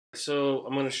So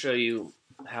I'm going to show you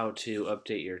how to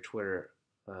update your Twitter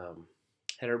um,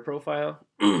 header profile.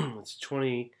 It's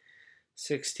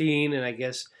 2016, and I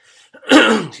guess,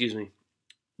 excuse me,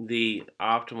 the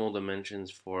optimal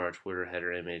dimensions for a Twitter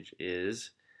header image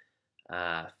is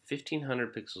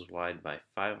 1500 pixels wide by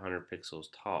 500 pixels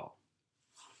tall.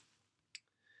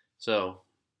 So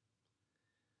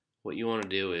what you want to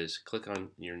do is click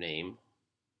on your name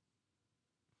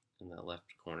in the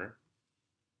left corner,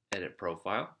 edit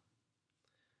profile,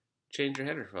 change your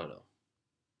header photo,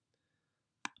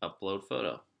 upload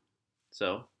photo.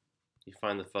 So you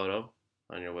find the photo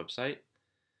on your website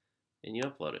and you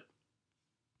upload it.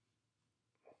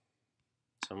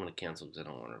 So I'm going to cancel because I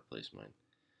don't want to replace mine.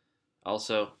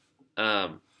 Also,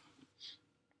 a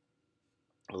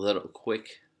little quick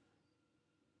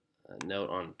note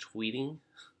on tweeting.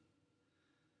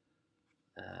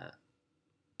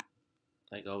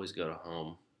 I always go to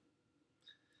home.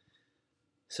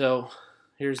 So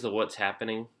here's the what's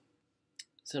happening.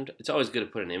 It's always good to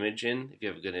put an image in if you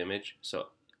have a good image. So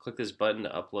click this button to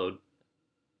upload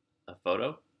a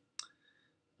photo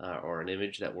or an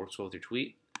image that works well with your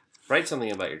tweet. Write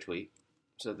something about your tweet,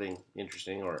 something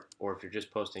interesting, or if you're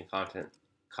just posting content,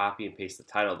 copy and paste the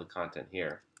title of the content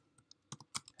here.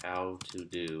 How to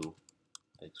do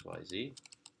XYZ.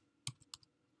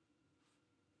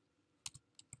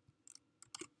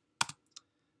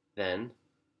 Then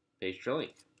paste your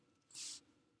link.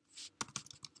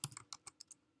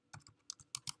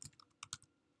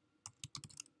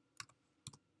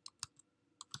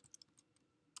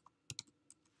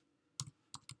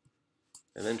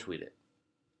 And then tweet it.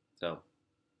 So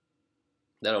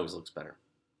that always looks better.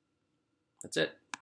 That's it.